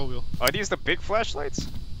 it's scroll wheel. Are these the big flashlights?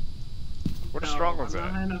 Where the strong ones I'm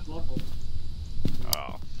not high at? enough level.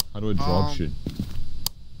 Oh. How do I drop shit?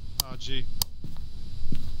 G.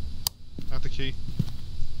 Got the key.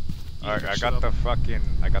 Alright, I Shut got up. the fucking,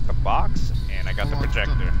 I got the box, and I got the Hold on,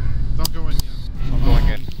 projector. Don't go in yet. I'm going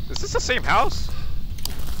in. Is this the same house?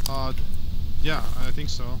 Yeah, I think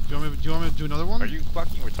so. Do you want me to do another one? Are you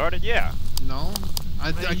fucking retarded? Yeah. No. I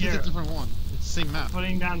Right think here. it's a different one. It's the same map.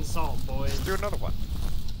 Putting down salt, boys. Let's do another one.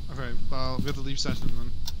 Okay, we have to leave session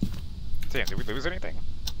then. Damn, did we lose anything?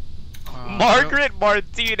 Margaret! Margaret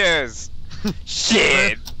Martinez!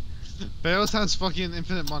 Shit! Bails has fucking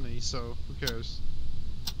infinite money, so who cares?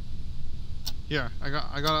 Here, I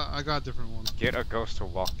got a different one. Get a ghost to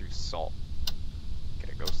walk through salt.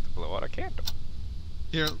 Get a ghost to blow out a candle.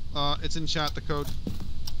 Here, it's in chat, the code.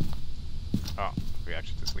 Oh, we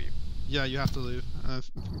actually just leave. Yeah, you have to leave.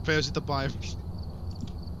 Bails need to buy.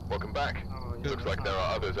 Welcome back. Oh, yeah, Looks that's like not there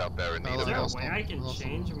are bad. others out there in need Oh, Is of there a help. way I can Awesome.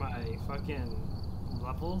 change my fucking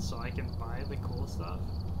level so I can buy the cool stuff?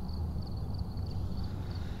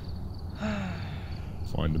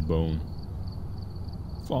 Find a bone.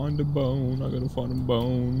 Find a bone. I gotta find a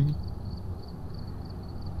bone.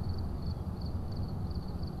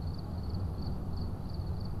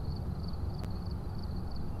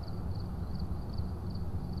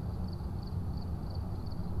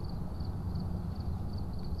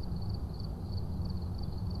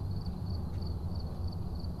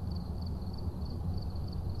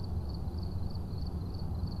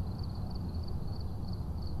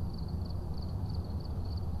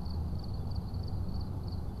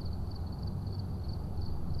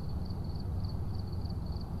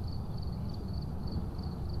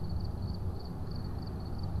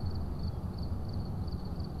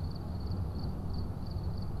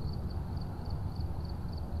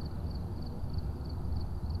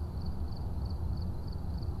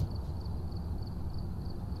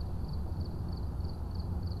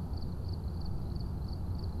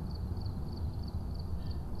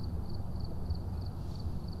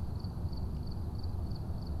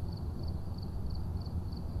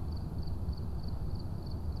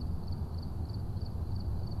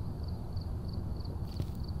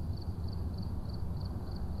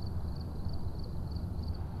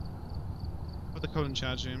 code in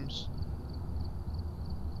chat, James.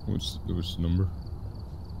 What's the number?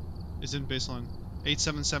 It's in baseline.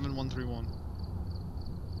 877131.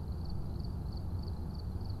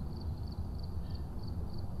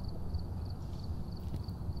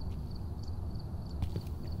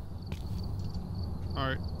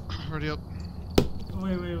 Alright, ready up.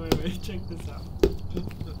 Wait, check this out.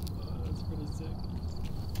 That's pretty sick.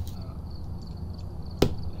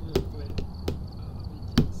 Wait.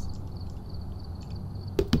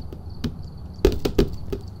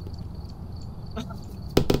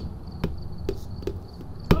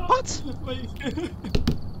 What? Wait.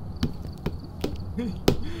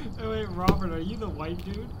 Wait, Robert, are you the white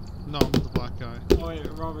dude? No, I'm the black guy. Oh wait,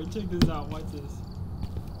 Robert, check this out. Watch this.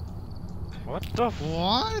 What the f-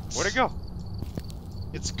 What? Where'd it go?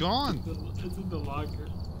 It's gone. It's in the locker.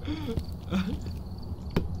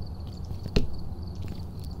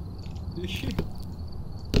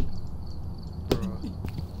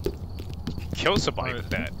 Bruh. Kill somebody with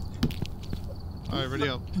that. Alright, ready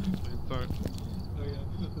up. Start. Okay.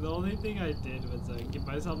 The only thing I did was give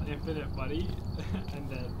myself infinite money and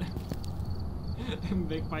then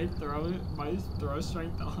make my throw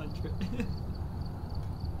strength 100.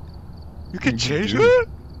 You can change do? that?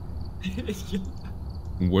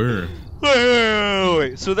 Where?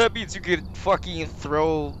 Wait. So that means you could fucking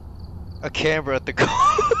throw a camera at the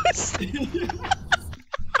ghost?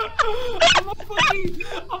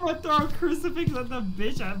 I'm gonna throw a crucifix at the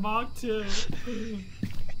bitch I mocked too.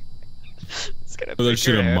 It's gonna Oh, that take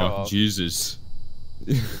should your have head mocked off. Jesus.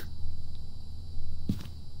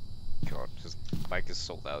 God, his mic is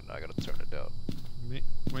sold out now. I gotta turn it down.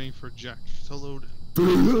 Waiting for Jack to load.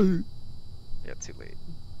 Yeah, too late.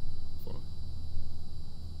 Fuck.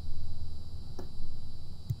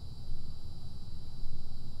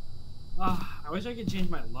 I wish I could change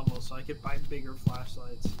my level so I could buy bigger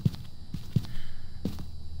flashlights.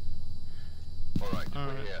 Alright, we're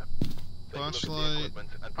Alright. here. Take a look at the Flashlight. equipment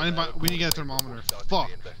and I didn't buy- prepare we need to get a accordingly thermometer. before starting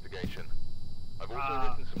Fuck. the investigation. I've also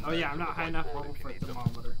written some Oh yeah, notes I'm on not the high enough whiteboard level if you for a need them.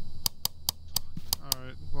 thermometer.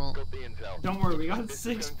 Alright, well. Got the intel. Don't worry, we got This is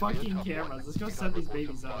 6 going to be a fucking tough cameras. one. Let's go We set have these reports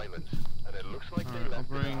babies of up. violence, and it looks like they Alright, I'll left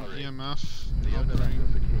in a bring hurry. EMF. The I'll owner bring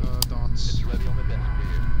has the key. dots. It's ready on the desk for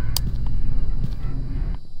you.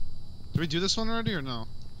 Did we do this one already or no?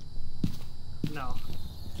 No.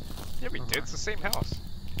 Yeah, we did. It's the same house.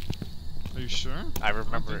 Are you sure? I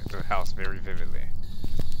remember the house very vividly.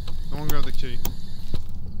 No one grab the key.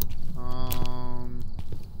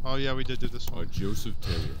 Oh yeah, we did do this one. Joseph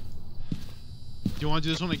Taylor. Do you want to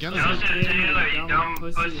do this one again? Joseph Taylor, you dumb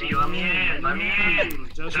pussy, let me in, let me in.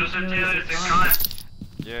 Joseph Taylor's a cunt.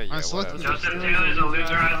 Yeah, yeah. so let's- whatever. Joseph Taylor's a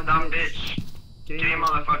loser ass dumb bitch. Gay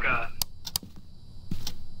motherfucker.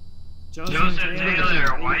 Joseph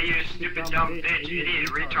Taylor, why you stupid dumb bitch, idiot,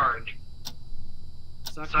 retard.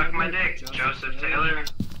 Suck my dick, Joseph Taylor.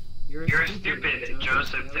 You're stupid,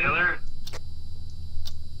 Joseph Taylor.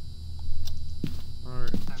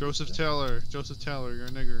 Alright, Joseph Taylor, you're a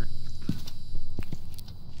nigger.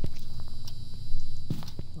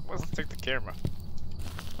 Let's take the camera.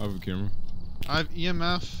 I have a camera. I have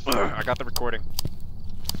EMF. I got the recording.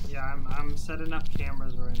 Yeah, I'm setting up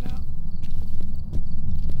cameras right now.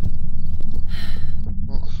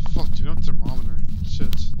 Well, fuck, dude, we don't have a thermometer.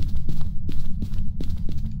 Shit.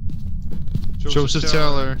 Joseph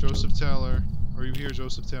Taylor. Are you here,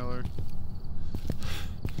 Joseph Taylor?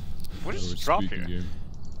 What That did you was drop speaking here? game.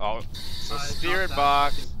 Oh, it's a It's spirit not that.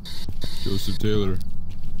 box. Joseph Taylor.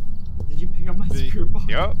 Did you pick up my B. spirit box?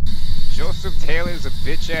 Yup. Joseph Taylor's a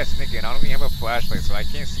bitch ass nigga, and I don't even have a flashlight, so I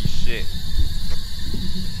can't see shit.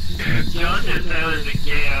 Joseph Taylor's a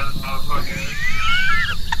gay ass motherfucker.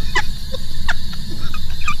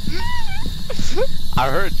 I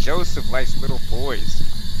heard Joseph likes little boys.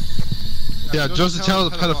 Yeah, Joseph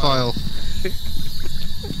Taylor's a pedophile.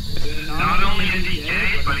 Not only is he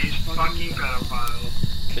gay, but he's fucking pedophile.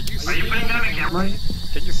 Can you Are you see? putting down a camera?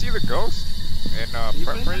 Can you see the ghost? And Are you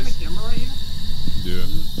front putting on the race? camera right here? Yeah.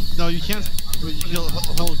 No, you can't. But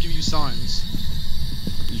he'll give you signs.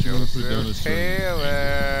 You should wanna put it down Joseph as friend. Taylor.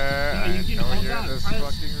 Yeah, you can know hold you're that. in this Press.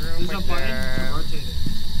 fucking There's room a button to again. rotate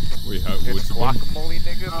it. Wait, how? It's What's the button? guacamole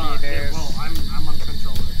nigga Yeah, penis. well, I'm on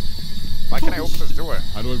controller. Why can't I open this door?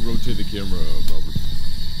 How do I rotate the camera, Robert?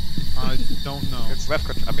 I don't know. It's left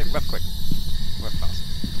click. I mean left click. Left mouse.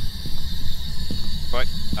 But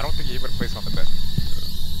I don't think you're able to place it on the bed.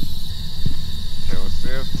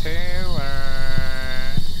 Joseph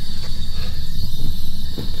Taylor.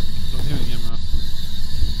 Don't hear any EMF.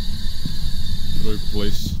 How do I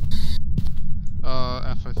place?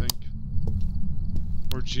 F, I think.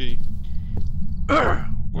 Or G.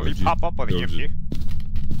 Will he G- pop up on the or EMP?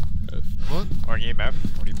 F. What? Or EMF?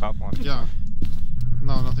 What do you pop on? Yeah.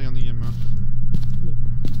 No, nothing on the EMF.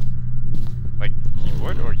 Like, he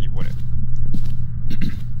would or he wouldn't? What do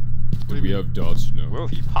Do you we mean? have dots? No. Will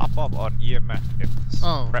he pop up on EMF if this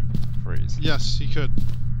Oh. prep phrase? Yes, he could.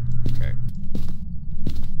 Okay.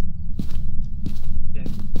 Okay,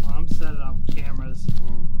 well, I'm setting up cameras.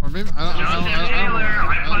 Or maybe I don't Joseph know. Taylor,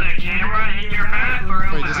 I put a camera in your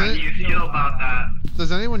bathroom. Wait, does How it- do you feel about that?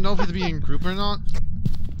 Does anyone know if you have to be in group or not?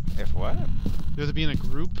 If what? You have to be in a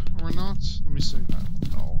group or not? Let me see.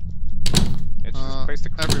 No. It's just place the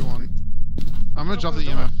Everyone. I'm gonna drop the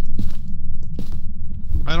Open the EMF.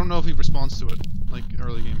 I don't know if he responds to it, like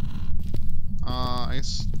early game. I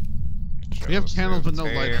guess. We have candles but no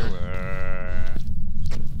lighter. Taylor.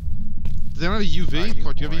 Does anyone have a UV? Are you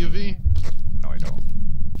Clark, do you have a UV? No, I don't.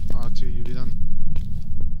 Two UV then.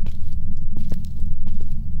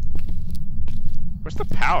 Where's the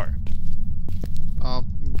power?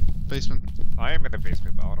 Basement. I am in the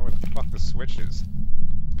basement, but I don't know where the fuck the switch is.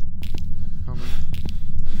 Coming.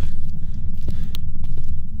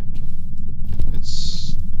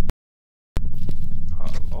 It's.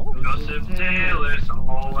 Hello? Joseph Taylor's a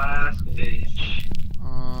whole ass bitch.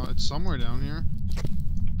 It's somewhere down here.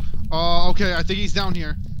 Okay, I think he's down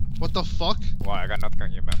here. What the fuck? Why? I got nothing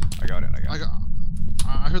on EMF. I got it.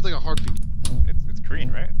 I heard like a heartbeat. It's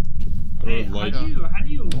green, right? I don't Hey, have how light.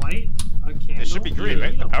 do you light a candle? It should be green, You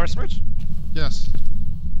right? need The a power lighter. switch? Yes,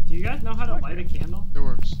 Do you guys know how to light a candle? it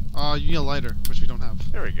works. You need a lighter, which we don't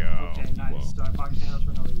have. There we go. Okay, nice. Whoa. So I bought candles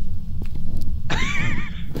for no reason.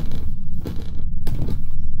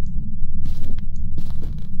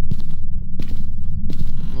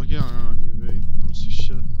 I'm looking on UV. I don't see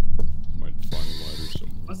shit. Might find a lighter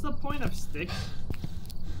somewhere. What's the point of sticks?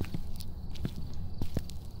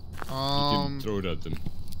 You can Um, throw it at them.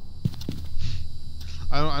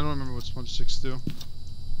 I don't remember what sponge sticks do.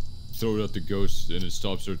 Throw it at the ghost and it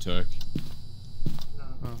stops their attack.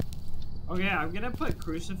 No. Okay, I'm gonna put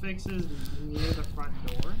crucifixes near the front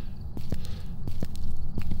door.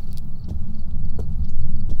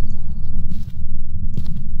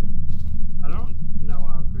 I don't know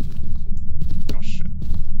how crucifixes work. Oh shit.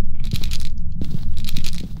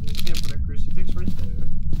 I'm just gonna put a crucifix right there.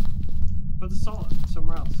 Put the salt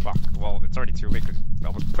somewhere else. Fuck. Well, it's already too late because I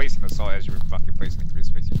was placing the salt as you were fucking placing the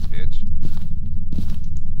crucifix, you bitch.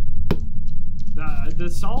 The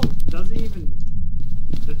salt doesn't even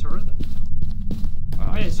deter them.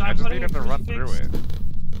 Okay, so I I'm just putting need a him to run through crucifix.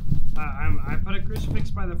 it. I put a crucifix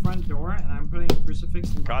by the front door, and I'm putting a crucifix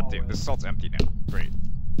in the God hallway. damn, this salt's empty now. Great.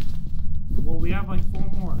 Well, we have like 4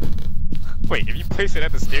 more. Wait, if you place it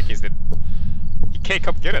at the staircase, then he can't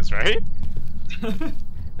come get us, right?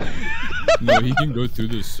 No, he can go through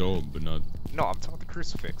the salt, but not. No, I'm talking about the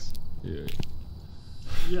crucifix. Yeah.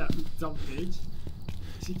 Yeah, dumb bitch.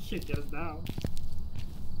 She can't get us now.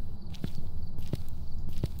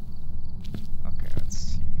 Okay, let's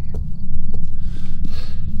see.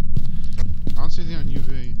 I don't see anything on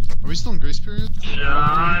UV. Are we still in grace period?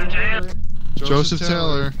 John Taylor. Joseph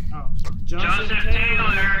Taylor. Oh, Joseph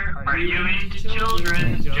Taylor, are you into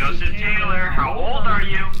children? Joseph Taylor, how old are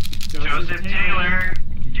you? Joseph Taylor,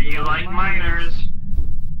 do you like minors?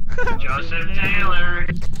 Joseph Taylor.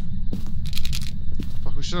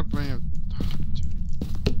 Fuck, we should have bring a.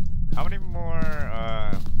 How many more,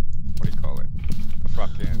 what do you call it? The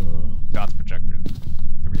fucking Uh, dots projectors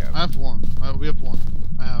do we have? I have one. We have one.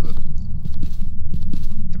 I have it.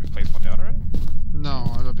 Did we place one down already? No,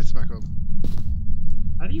 I picked it back up.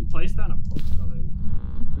 how do you place down a post, brother?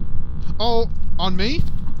 Oh, on me?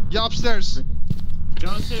 Yeah, upstairs.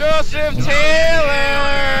 Joseph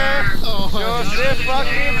Taylor! Oh, Joseph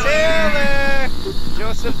fucking Taylor!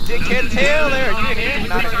 Joseph Dickhead Taylor! Are you in here?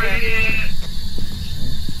 Not in here.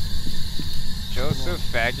 Joseph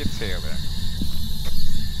Faggot Taylor.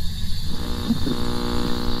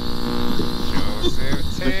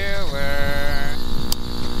 Joseph Taylor.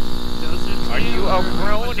 Joseph Are you a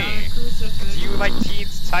Taylor, put down brony? crucifix. Do you like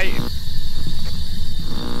Teens Titans?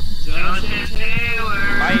 Joseph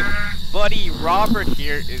Taylor. My buddy Robert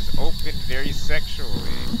here is open very sexually.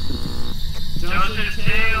 Joseph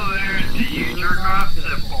Taylor, do you jerk off to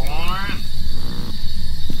porn?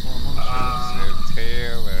 Joseph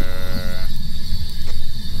Taylor.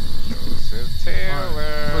 Joseph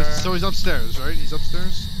Taylor. Oh, so he's upstairs, right? He's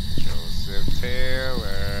upstairs? Joseph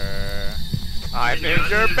Taylor. I'm in Joseph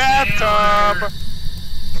your bathtub.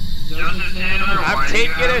 Joseph Taylor, why I'm do you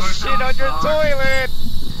taking have a shit on your sock? toilet.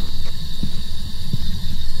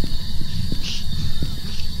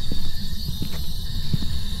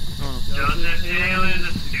 Joseph Taylor is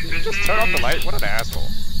a stupid Just turn off the light. What an asshole.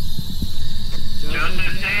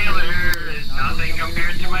 Joseph Taylor is nothing nothing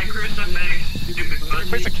compared to my crucifix. Stupid Place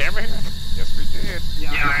pussy. a camera here? Yes, we did. Yeah,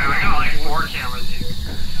 I got like 4 cameras here.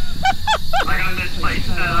 I got this place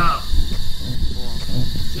set up.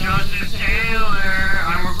 Joseph Taylor,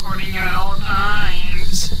 I'm recording you at all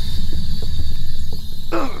times.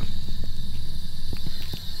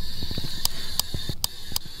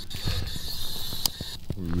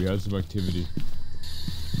 We had some activity.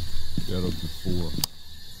 Got up to 4.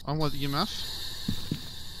 On what, EMF?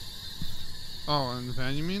 Oh, in the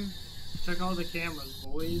van you mean? Check all the cameras,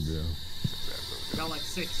 boys. Yeah. I got like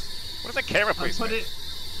 6. What is that camera I placement?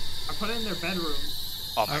 put it in their bedroom.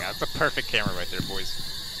 Oh my god, it's a perfect camera right there, boys.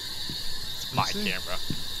 It's my see. camera.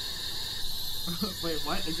 Wait,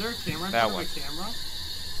 what? Is there a camera in That front one. of a camera?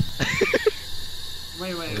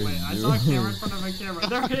 Wait. I saw a camera in front of a camera.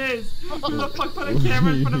 There it is! Who the fuck put a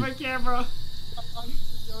camera in front of a camera?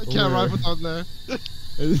 I can't ride without there.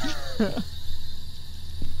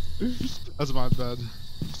 That's my bad.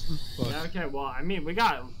 Fuck. Yeah, okay, well, I mean, we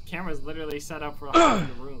got cameras literally set up for all the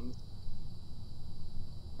rooms.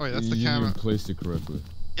 Oh, yeah, that's You the didn't camera. even place it correctly.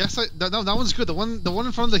 Yes, that one's good. The one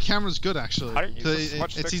in front of the camera is good actually. How do you use the It-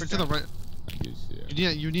 smudge it's sticks easy to the again? right. I guess, yeah.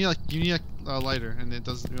 You need a lighter, and it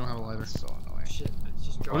doesn't. You don't have a lighter. That's so annoying. Shit, it's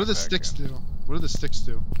just What do dropped. the back sticks in. do? What do the sticks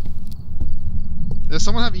do? Does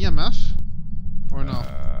someone have EMF? Or no?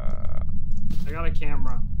 I got a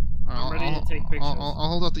camera. Alright, I'm ready to take pictures. I'll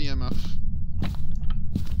hold out the EMF.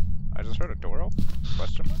 I just heard a door open?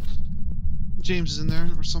 Question mark? James is in there,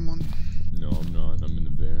 or someone. No, I'm not. I'm in the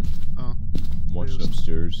van. Oh. I'm watching Yes.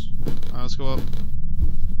 upstairs. Alright, let's go up.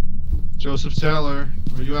 Joseph Taylor,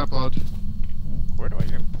 where you at, bud? Where do I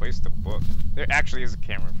even place the book? There actually is a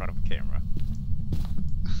camera in front of a camera.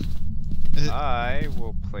 I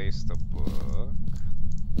will place the book.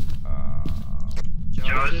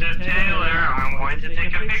 Joseph Taylor, I'm going to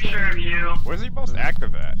take a picture of you. Where's he most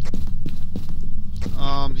active at?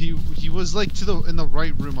 He was like in the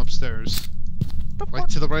right room upstairs. Like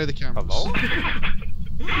to the right of the cameras. Hello?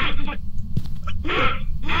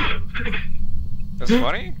 That's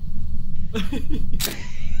funny?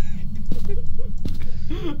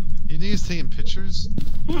 You think he's taking pictures?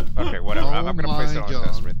 Okay, whatever. I'm Oh gonna place it my on the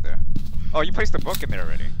desk God. right there. Oh, you placed the book in there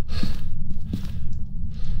already.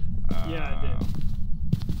 Yeah, I did.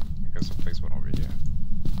 I guess I'll place one over here.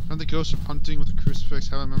 Find the ghost of hunting with a crucifix.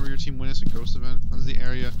 Have a member of your team witness a ghost event. Under the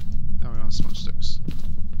area. Now we don't have smudge sticks.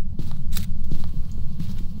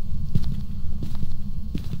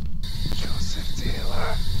 Joseph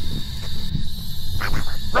Taylor.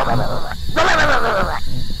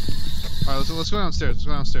 Alright, let's go downstairs. Let's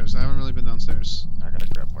go downstairs. I haven't really been downstairs. I gotta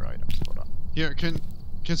grab more items. Hold on. Here, can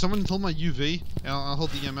someone hold my UV and I'll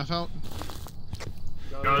hold the EMF out?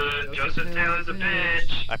 Joseph Taylor's a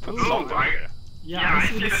bitch. I put Ooh, salt over here. Yeah, I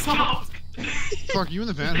see the salt. Fuck, are you in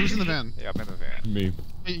the van? Who's in the van? Yeah, I'm in the van. Me.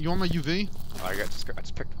 Hey, you want my UV? Oh, I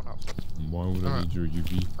just picked one up. Why would I Alright. need your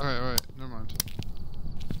UV? Alright, never mind.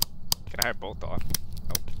 Can I have both on?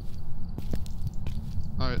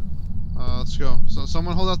 Alright, let's go. So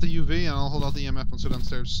someone hold out the UV and I'll hold out the EMF. Let's go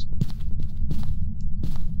downstairs.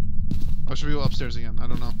 Or should we go upstairs again? I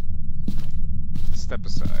don't know. Step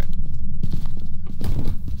aside.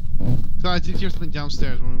 So I did hear something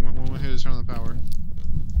downstairs when we hit to turn on the power.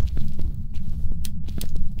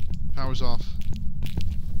 Power's off.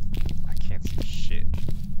 I can't see shit.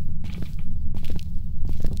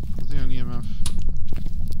 Nothing on EMF.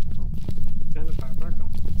 Turn the power back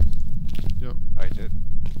on. Yep. I did.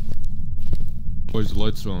 Where's the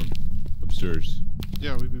lights on? Upstairs.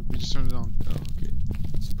 Yeah, we just turned it on. Oh, okay.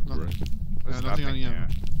 Super No. bright. There's nothing on here.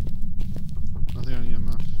 Nothing on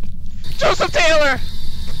EMF. Joseph Taylor!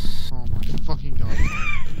 Oh my fucking god.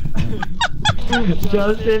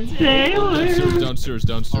 Joseph Taylor. Downstairs.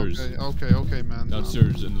 Okay, man.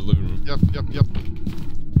 Downstairs in the living room. Yep.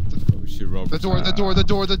 Oh shit, Robert.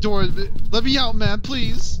 The door. Let me out, man,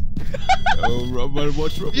 please. Oh, Robert,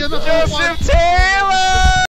 watch Robert. Yeah, no, Joseph Taylor!